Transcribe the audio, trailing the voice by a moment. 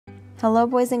Hello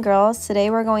boys and girls, today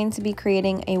we're going to be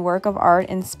creating a work of art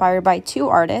inspired by two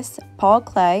artists,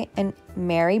 Klee and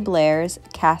Blair's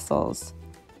castles.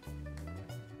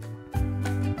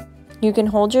 You can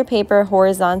hold your paper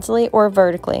horizontally or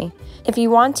vertically. If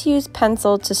you want to use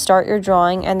pencil to start your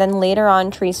drawing and then later on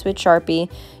trace with Sharpie,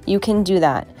 you can do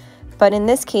that. But in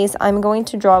this case, I'm going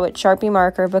to draw with Sharpie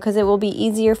marker because it will be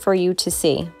easier for you to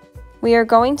see. We are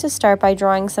going to start by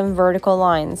drawing some vertical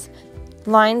lines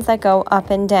that go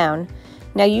up and down.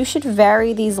 Now you should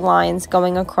vary these lines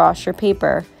going across your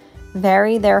paper.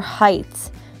 Vary their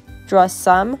heights. Draw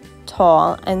some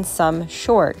tall and some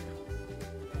short.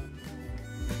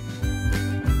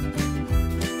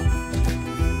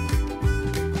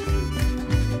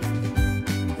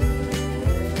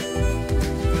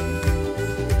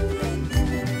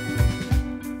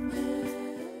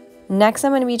 Next,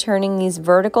 I'm going to be turning these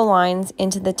vertical lines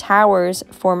into the towers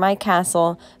for my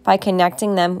castle by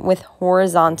connecting them with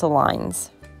horizontal lines.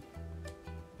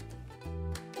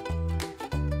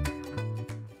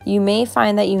 You may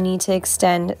find that you need to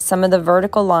extend some of the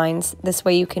vertical lines, this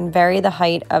way you can vary the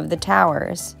height of the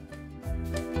towers.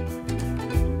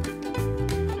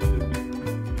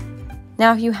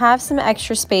 Now, if you have some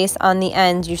extra space on the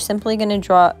ends, you're simply going to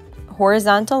draw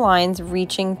horizontal lines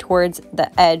reaching towards the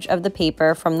edge of the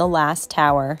paper from the last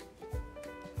tower.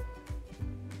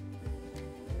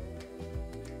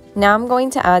 Now I'm going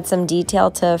to add some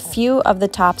detail to a few of the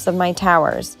tops of my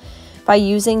towers by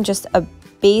using just a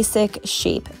basic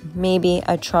shape, maybe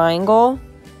a triangle,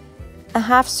 a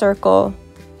half circle,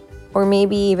 or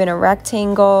maybe even a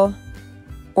rectangle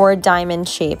or a diamond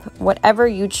shape, whatever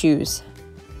you choose.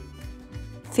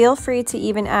 Feel free to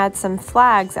even add some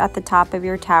flags at the top of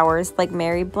your towers like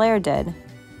Blair did.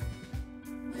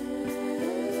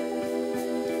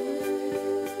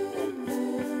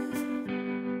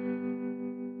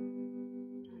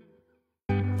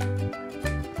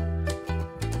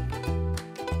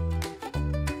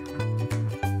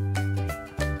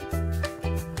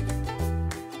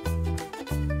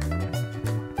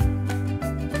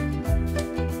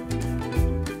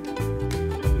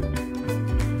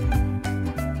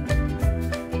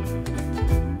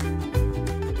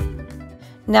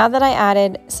 Now that I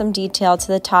added some detail to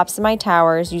the tops of my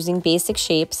towers using basic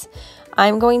shapes,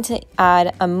 I'm going to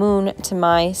add a moon to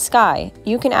my sky.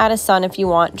 You can add a sun if you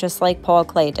want, just like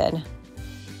Klee did.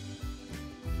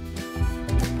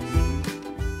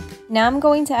 Now I'm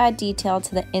going to add detail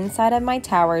to the inside of my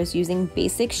towers using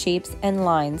basic shapes and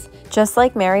lines, just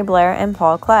like Blair and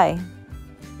Klee.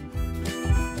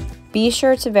 Be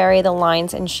sure to vary the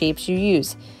lines and shapes you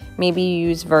use. Maybe you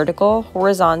use vertical,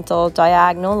 horizontal,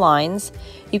 diagonal lines.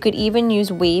 You could even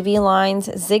use wavy lines,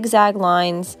 zigzag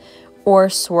lines, or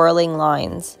swirling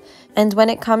lines. And when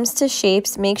it comes to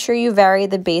shapes, make sure you vary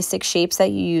the basic shapes that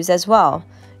you use as well.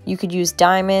 You could use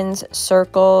diamonds,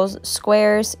 circles,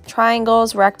 squares,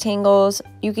 triangles, rectangles.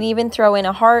 You could even throw in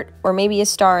a heart or maybe a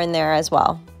star in there as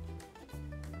well.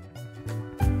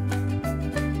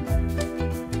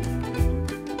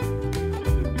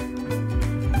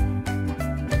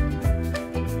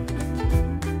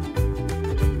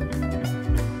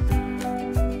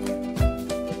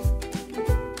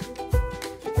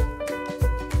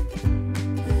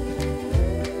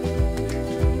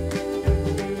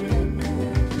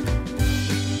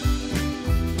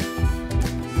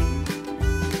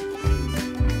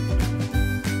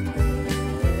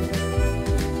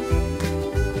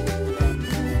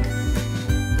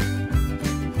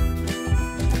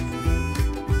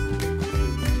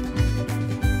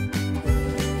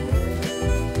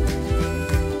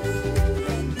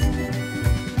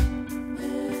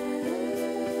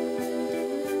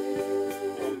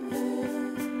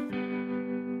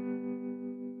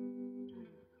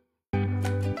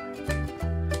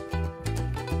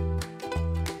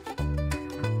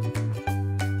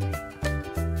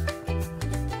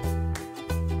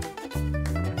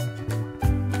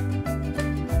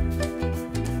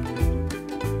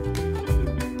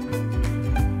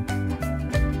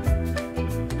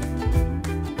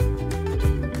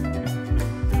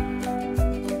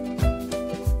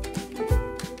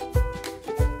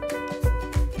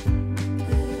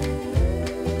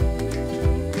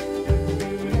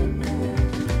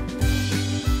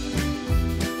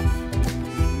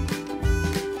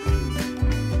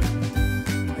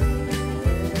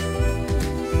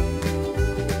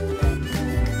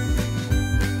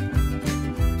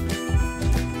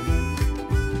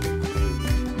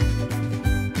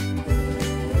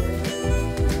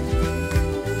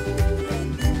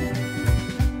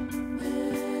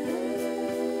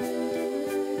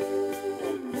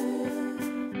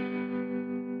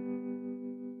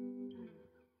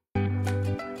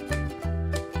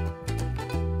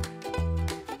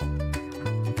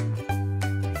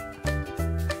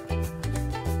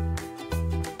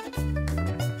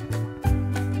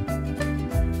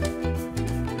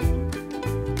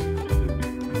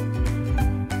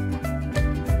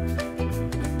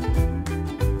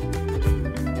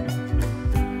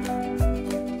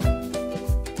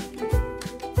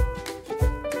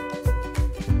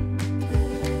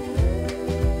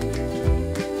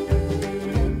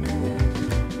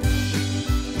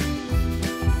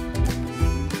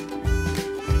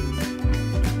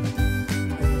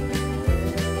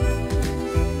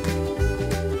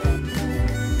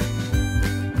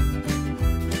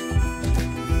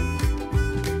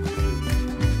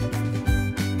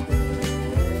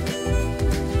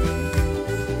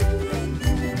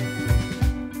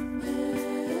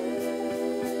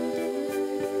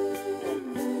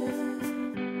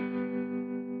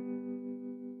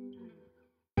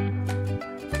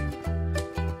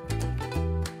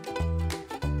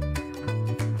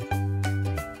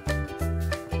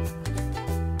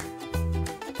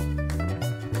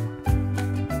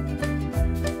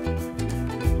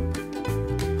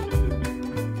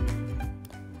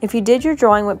 If you did your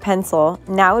drawing with pencil,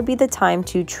 now would be the time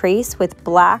to trace with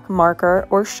black marker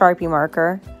or Sharpie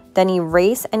marker, then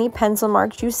erase any pencil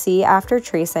marks you see after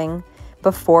tracing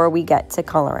before we get to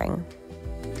coloring.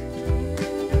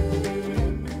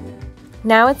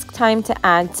 Now it's time to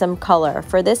add some color.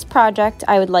 For this project,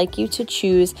 I would like you to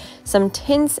choose some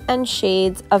tints and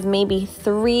shades of maybe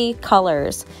 3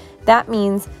 colors. That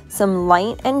means some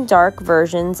light and dark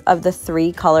versions of the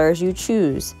 3 colors you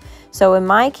choose. So in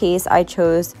my case, I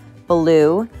chose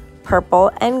blue, purple,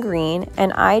 and green,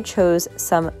 and I chose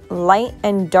some light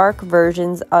and dark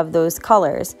versions of those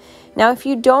colors. Now, if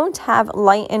you don't have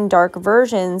light and dark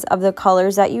versions of the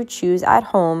colors that you choose at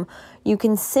home, you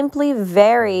can simply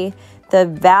vary the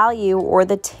value or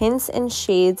the tints and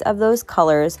shades of those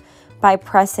colors by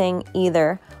pressing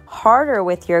either harder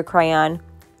with your crayon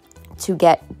to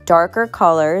get darker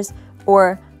colors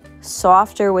or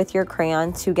softer with your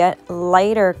crayon to get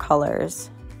lighter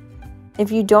colors.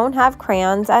 If you don't have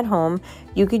crayons at home,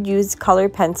 you could use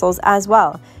colored pencils as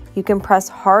well. You can press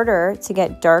harder to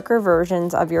get darker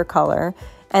versions of your color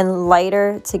and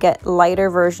lighter to get lighter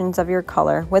versions of your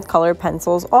color with colored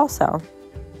pencils also.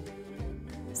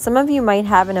 Some of you might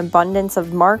have an abundance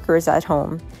of markers at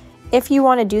home. If you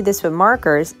want to do this with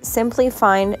markers, simply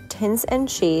find tints and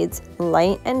shades,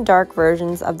 light and dark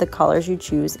versions of the colors you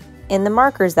choose in the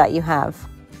markers that you have.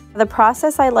 The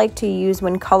process I like to use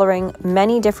when coloring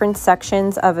many different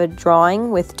sections of a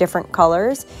drawing with different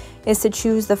colors is to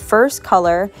choose the first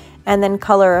color and then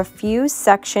color a few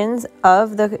sections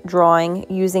of the drawing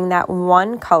using that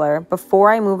one color before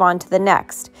I move on to the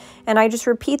next. And I just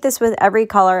repeat this with every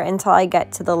color until I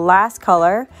get to the last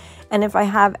color. And if I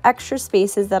have extra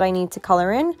spaces that I need to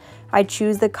color in, I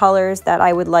choose the colors that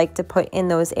I would like to put in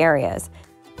those areas.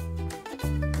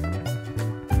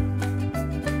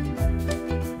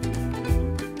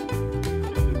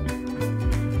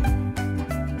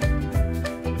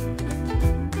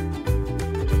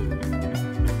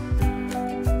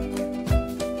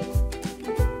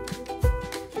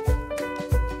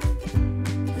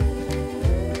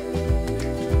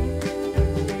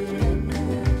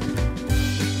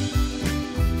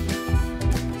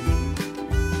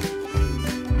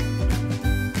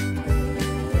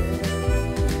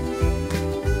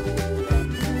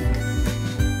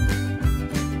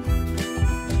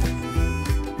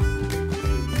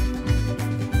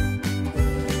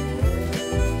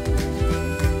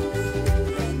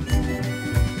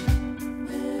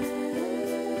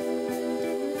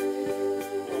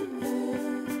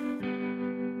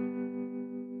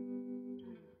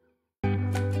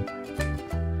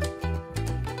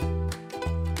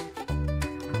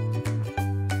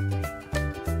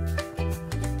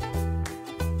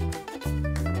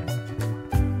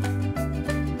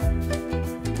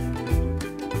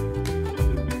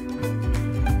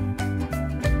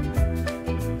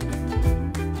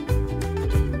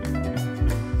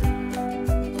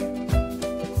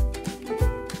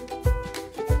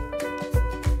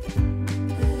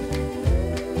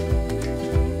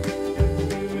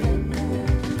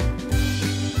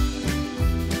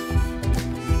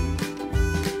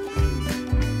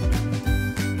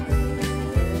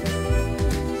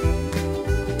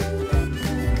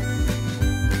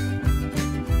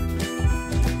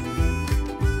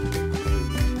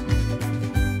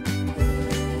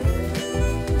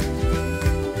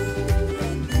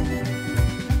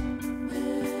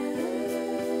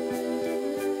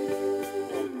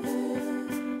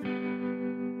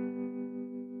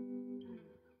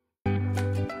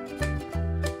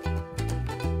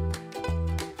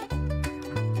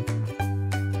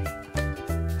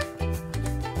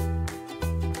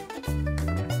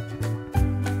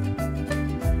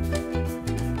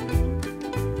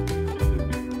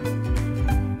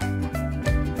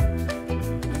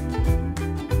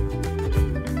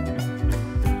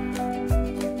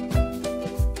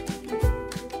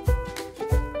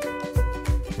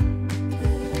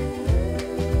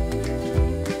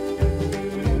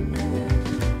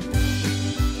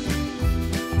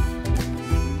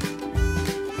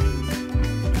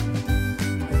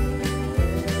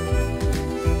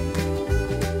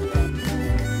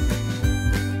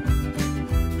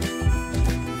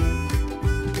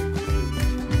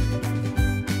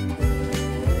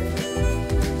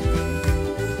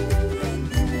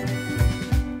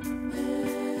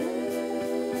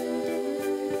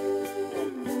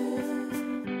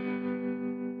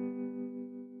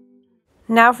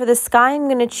 Now for the sky, I'm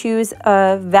going to choose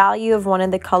a value of one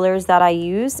of the colors that I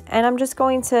use, and I'm just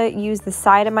going to use the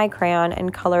side of my crayon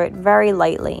and color it very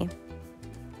lightly.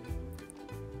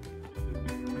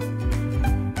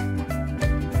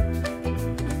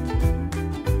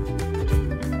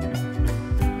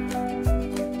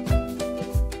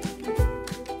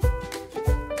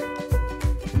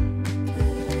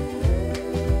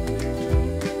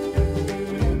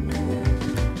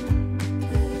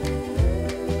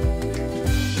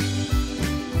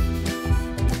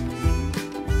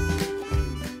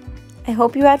 I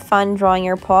hope you had fun drawing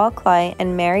your Paul Klee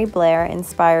and Mary Blair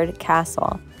inspired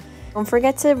castle. Don't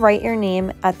forget to write your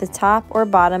name at the top or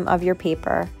bottom of your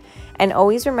paper. And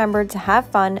always remember to have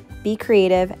fun, be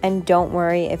creative, and don't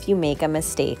worry if you make a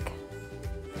mistake.